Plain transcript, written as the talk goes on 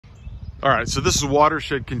All right, so this is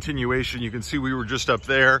watershed continuation. You can see we were just up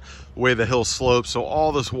there, the way the hill slopes. So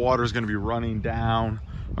all this water is gonna be running down,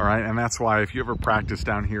 all right? And that's why if you ever practice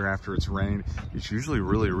down here after it's rained, it's usually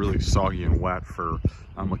really soggy and wet for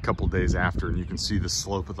a couple days after. And you can see the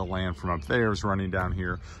slope of the land from up there is running down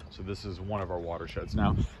here. So this is one of our watersheds.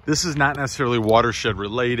 Now, this is not necessarily watershed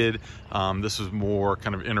related. This is more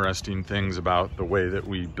kind of interesting things about the way that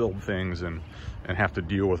we build things and have to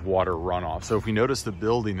deal with water runoff. So if we notice the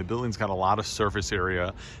building's got a lot of surface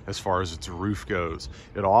area as far as its roof goes.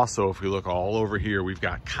 It also, if we look all over here, we've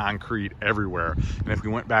got concrete everywhere. And if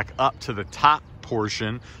we went back up to the top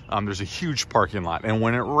portion, there's a huge parking lot. And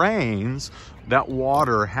when it rains, that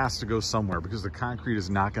water has to go somewhere because the concrete is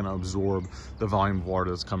not going to absorb the volume of water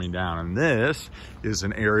that's coming down. And this is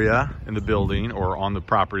an area in the building or on the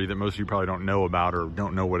property that most of you probably don't know about or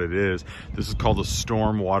don't know what it is. This is called the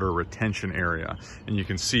storm water retention area. And you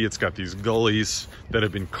can see it's got these gullies that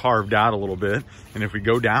have been carved out a little bit. And if we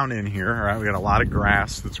go down in here, all right, we got a lot of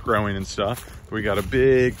grass that's growing and stuff. We got a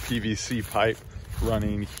big PVC pipe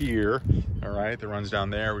running here, all right, that runs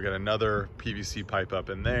down there. We got another PVC pipe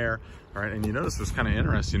up in there, all right. And you notice what's kind of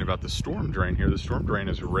interesting about the storm drain here. The storm drain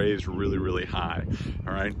is raised really high,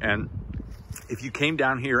 all right. And if you came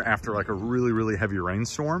down here after like a really heavy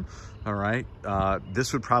rainstorm, all right,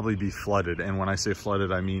 this would probably be flooded. And when I say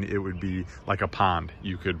flooded, I mean it would be like a pond.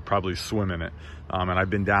 You could probably swim in it. And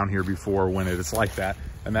I've been down here before when it's like that.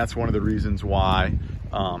 And that's one of the reasons why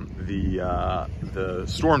the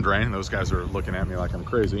storm drain, those guys are looking at me like I'm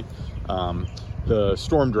crazy. The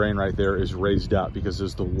storm drain right there is raised up because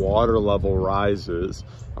as the water level rises,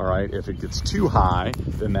 all right, if it gets too high,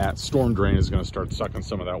 then that storm drain is going to start sucking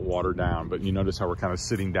some of that water down. But you notice how we're kind of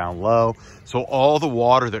sitting down low. So all the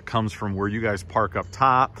water that comes from where you guys park up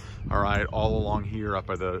top, all right, all along here up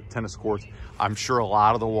by the tennis courts, I'm sure a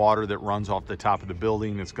lot of the water that runs off the top of the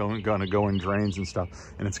building is going to go in drains and stuff,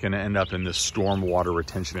 and it's going to end up in this storm water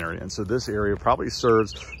retention area. And so this area probably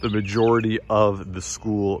serves the majority of the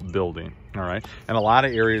school building, all right? And a lot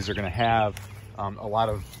of areas are going to have a lot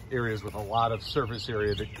of areas with a lot of surface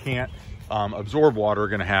area that can't absorb water are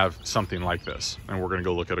going to have something like this. And we're going to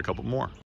go look at a couple more.